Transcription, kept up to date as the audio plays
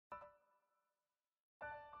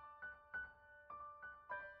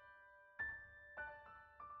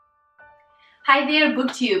Hi there,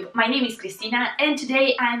 BookTube! My name is Christina and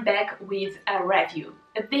today I'm back with a review.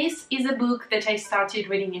 This is a book that I started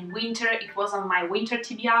reading in winter. It was on my winter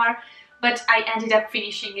TBR, but I ended up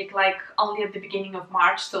finishing it like only at the beginning of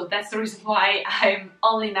March, so that's the reason why I'm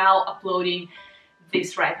only now uploading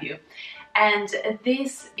this review. And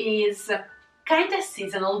this is kind of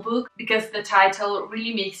seasonal book because the title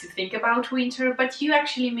really makes you think about winter, but you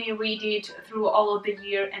actually may read it through all of the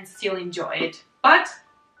year and still enjoy it. But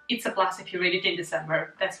it's a plus if you read it in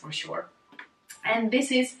December, that's for sure. And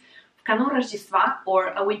this is В канун Рождества, or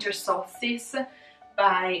A Winter Solstice,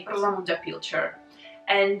 by Rosamunde Pilcher.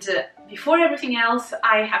 And before everything else,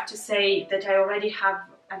 I have to say that I already have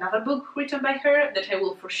another book written by her that I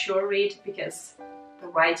will for sure read because the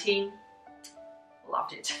writing,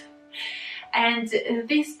 loved it. And in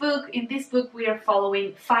this book we are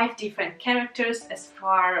following 5 different characters as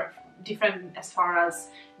far as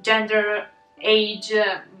gender, age,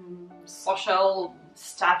 social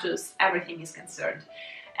status, everything is concerned.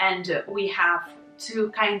 And we have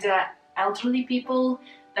 2 kind of elderly people,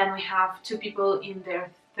 then we have 2 people in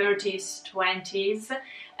their 30s, 20s,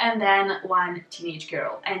 and then 1 teenage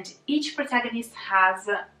girl. And each protagonist has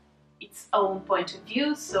its own point of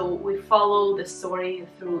view, so we follow the story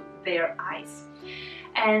through their eyes.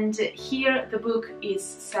 And here the book is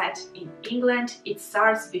set in England. It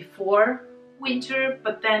starts before winter,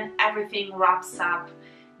 but then everything wraps up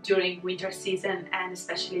during winter season, and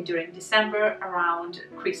especially during December around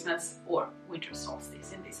Christmas or winter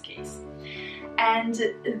solstice in this case. And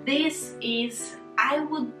this is, I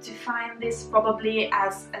would define this probably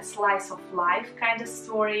as a slice of life kind of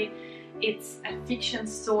story. It's a fiction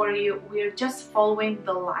story. We're just following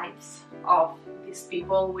the lives of these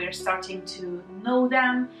people. We're starting to know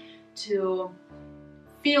them, to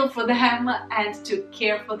feel for them and to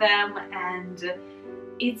care for them, and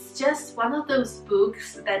it's just one of those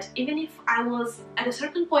books that even if I was, at a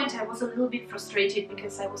certain point I was a little bit frustrated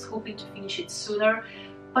because I was hoping to finish it sooner,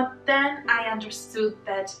 but then I understood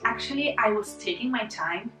that actually I was taking my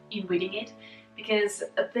time in reading it, because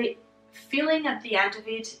the feeling at the end of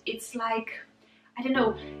it, it's like, I don't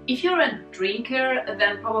know, if you're a drinker,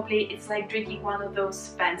 then probably it's like drinking one of those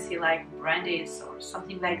fancy like brandies or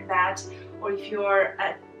something like that, or if you're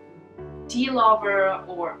a tea lover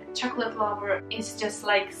or a chocolate lover, it's just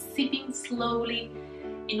like sipping slowly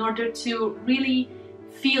in order to really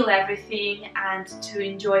feel everything and to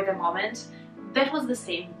enjoy the moment. That was the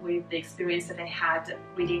same with the experience that I had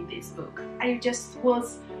reading this book. I just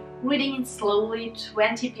was reading it slowly,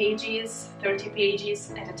 20 pages, 30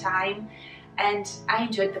 pages at a time, and I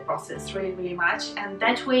enjoyed the process really much, and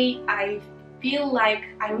that way I feel like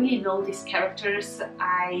I really know these characters.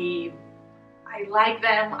 I like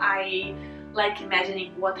them, I like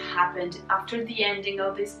imagining what happened after the ending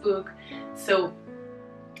of this book, so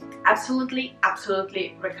absolutely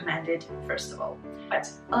recommended first of all. But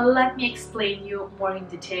let me explain you more in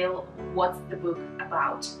detail what's the book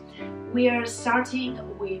about. We are starting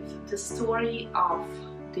with the story of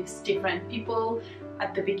these different people.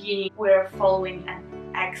 At the beginning we're following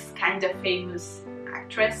an kind of famous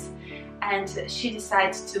actress, and she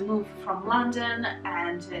decides to move from London,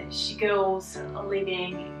 and she goes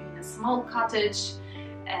living in a small cottage,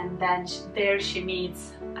 and then there she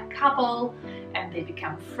meets a couple and they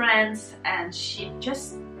become friends, and she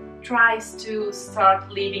just tries to start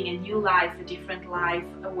living a new life, a different life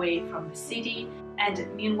away from the city. And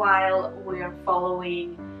meanwhile we are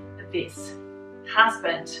following this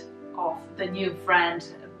husband of the new friend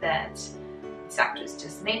that this actress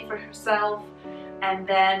just made for herself. And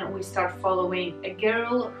then we start following a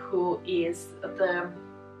girl who is the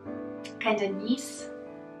kind of niece,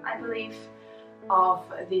 I believe, of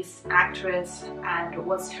this actress, and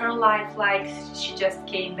what's her life like. She just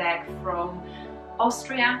came back from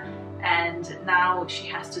Austria and now she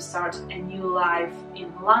has to start a new life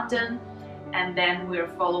in London. And then we're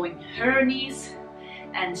following her niece,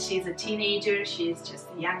 and she's a teenager, she's just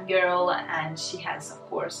a young girl, and she has of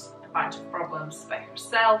course a bunch of problems by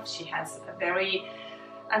herself. She has a very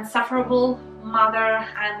insufferable mother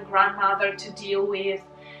and grandmother to deal with.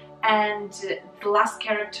 And the last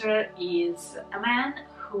character is a man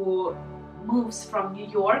who moves from New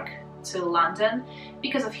York to London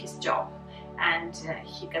because of his job, and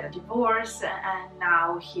he got a divorce, and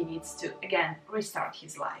now he needs to again restart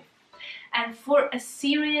his life. And for a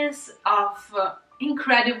series of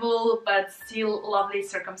incredible but still lovely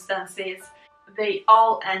circumstances, they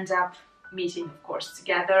all end up meeting, of course,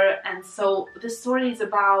 together. And so the story is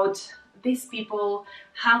about these people,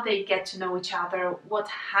 how they get to know each other, what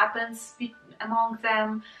happens among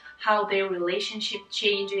them, how their relationship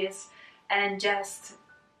changes, and just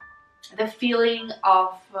the feeling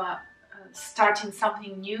of starting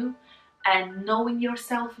something new and knowing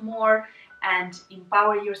yourself more and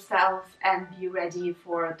empower yourself and be ready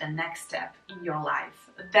for the next step in your life.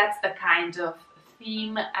 That's the kind of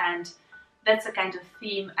theme and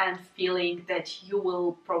feeling that you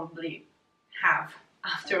will probably have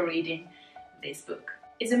after reading this book.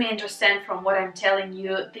 As you may understand from what I'm telling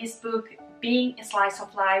you, this book, being a slice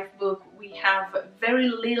of life book, we have very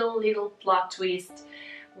little plot twist.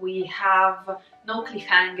 We have no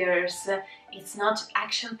cliffhangers. It's not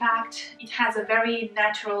action-packed. It has a very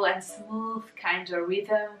natural and smooth kind of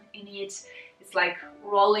rhythm in it. It's like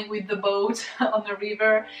rolling with the boat on the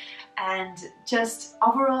river, and just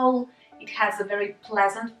overall it has a very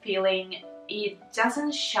pleasant feeling. It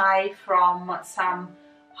doesn't shy from some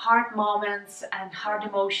hard moments and hard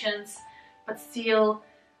emotions, but still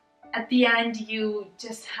at the end you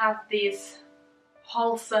just have this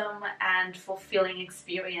wholesome and fulfilling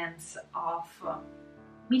experience of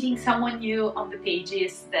meeting someone new on the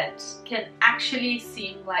pages that can actually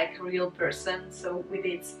seem like a real person, so with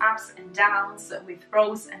its ups and downs, with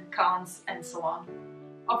pros and cons and so on.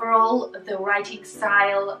 Overall, the writing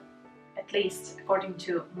style, at least according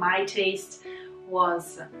to my taste,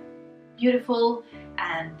 was beautiful,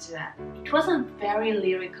 and it wasn't very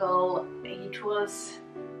lyrical. It was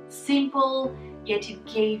simple, yet it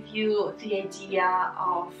gave you the idea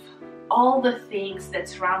of all the things that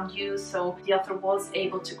surround you, so the author was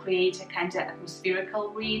able to create a kind of atmospherical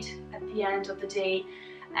read at the end of the day,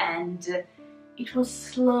 and it was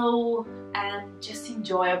slow and just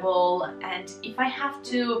enjoyable. And if I have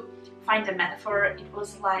to find a metaphor, it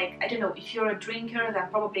was like, I don't know, if you're a drinker, then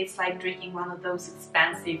probably it's like drinking one of those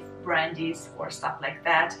expensive brandies or stuff like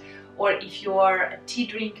that. Or if you're a tea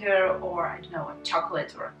drinker, or I don't know, a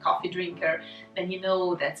chocolate or a coffee drinker, then you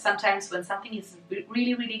know that sometimes when something is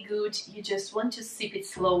really good, you just want to sip it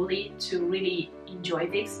slowly to really enjoy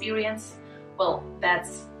the experience. Well,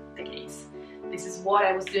 that's the case. This is what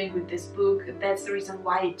I was doing with this book. That's the reason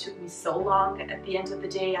why it took me so long. At the end of the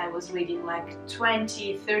day, I was reading like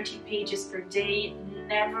 20-30 pages per day,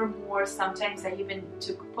 never more. Sometimes I even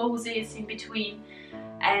took pauses in between,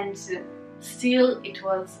 and still it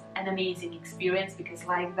was an amazing experience, because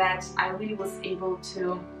like that I really was able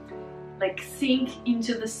to like sink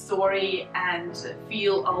into the story and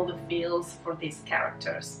feel all the feels for these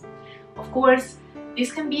characters. Of course,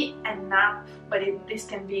 this can be an up, but this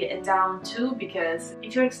can be a down too, because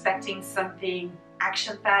if you're expecting something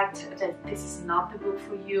action-packed, that this is not the book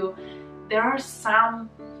for you. There are some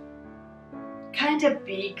kind of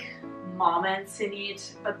big moments in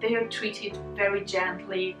it, but they are treated very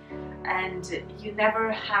gently, and you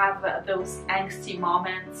never have those angsty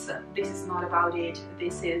moments. This is not about it.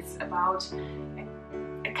 This is about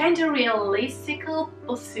a kind of realistic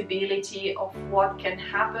possibility of what can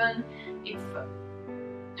happen if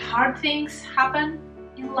hard things happen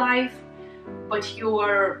in life, but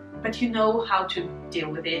you know how to deal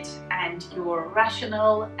with it, and you're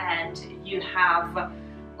rational, and you have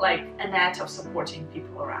like a net of supporting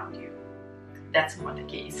people around you. That's not the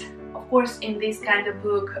case. Of course, in this kind of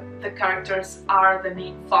book, the characters are the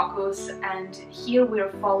main focus, and here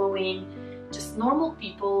we're following just normal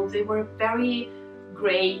people. They were very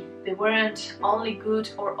grey. They weren't only good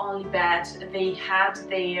or only bad. They had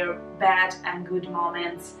their bad and good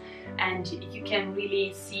moments, and you can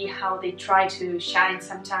really see how they try to shine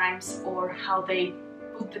sometimes, or how they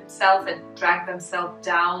put themselves and drag themselves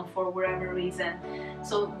down for whatever reason.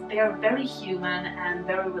 So they are very human and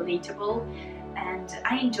very relatable, and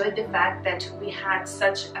I enjoyed the fact that we had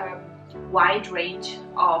such a wide range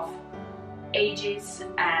of ages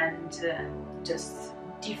and just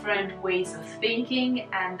different ways of thinking,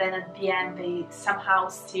 and then at the end they somehow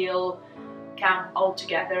still come all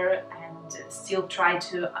together and still try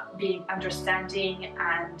to be understanding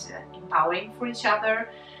and empowering for each other.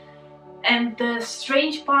 And the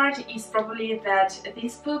strange part is probably that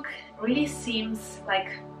this book really seems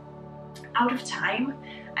like out of time.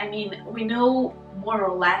 I mean, we know more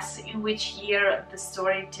or less in which year the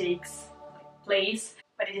story takes place,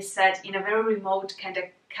 but it is set in a very remote kind of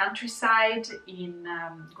countryside in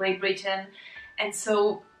Great Britain, and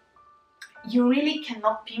so you really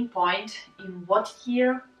cannot pinpoint in what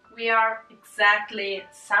year we are exactly.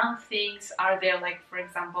 Some things are there, like for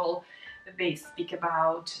example, they speak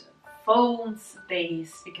about phones, they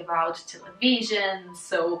speak about television,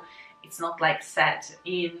 so it's not like set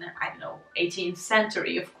in, I don't know, 18th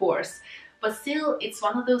century, of course, but still it's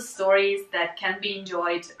one of those stories that can be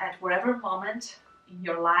enjoyed at whatever moment in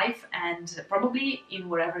your life, and probably in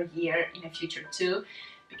whatever year in the future too,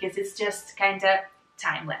 because it's just kind of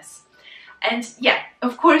timeless. And yeah,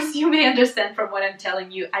 of course you may understand from what I'm telling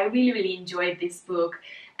you, I really enjoyed this book,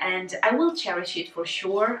 and I will cherish it for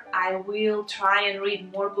sure. I will try and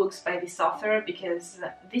read more books by this author because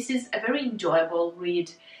this is a very enjoyable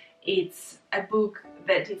read. It's a book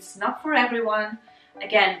that it's not for everyone.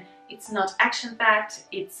 Again, it's not action-packed,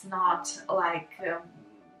 it's not like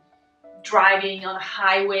driving on a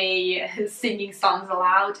highway singing songs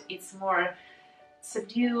aloud. It's more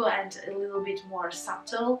subdued and a little bit more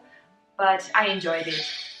subtle, but I enjoyed it.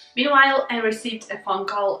 Meanwhile, I received a phone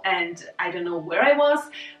call and I don't know where I was,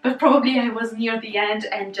 but probably I was near the end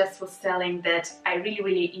and just was telling that I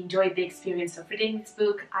really enjoyed the experience of reading this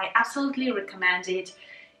book. I absolutely recommend it.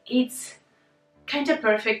 It's kind of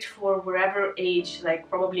perfect for wherever age, like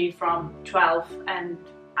probably from 12 and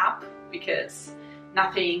up, because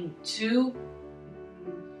nothing too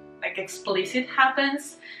like explicit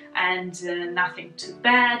happens and nothing too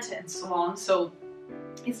bad and so on. So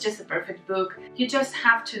it's just a perfect book. You just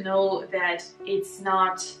have to know that it's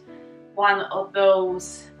not one of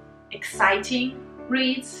those exciting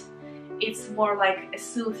reads. It's more like a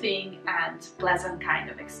soothing and pleasant kind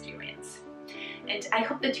of experience. And I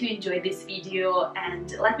hope that you enjoyed this video,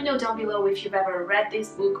 and let me know down below if you've ever read this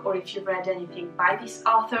book or if you've read anything by this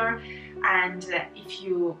author, and if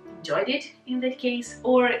you enjoyed it in that case,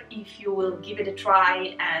 or if you will give it a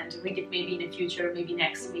try and read it maybe in the future, maybe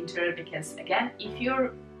next winter, because again, if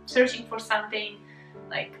you're searching for something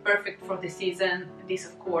like perfect for the season, this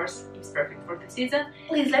of course is perfect for the season.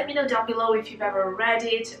 Please let me know down below if you've ever read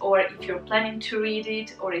it, or if you're planning to read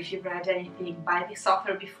it, or if you've read anything by this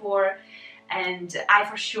author before. And I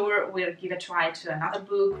for sure will give a try to another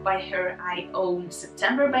book by her. I own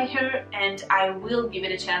September by her, and I will give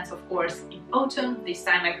it a chance, of course, in autumn. This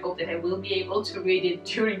time I hope that I will be able to read it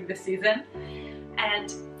during the season.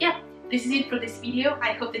 And yeah, this is it for this video.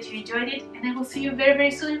 I hope that you enjoyed it, and I will see you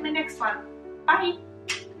very soon in my next one. Bye!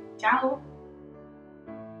 Ciao!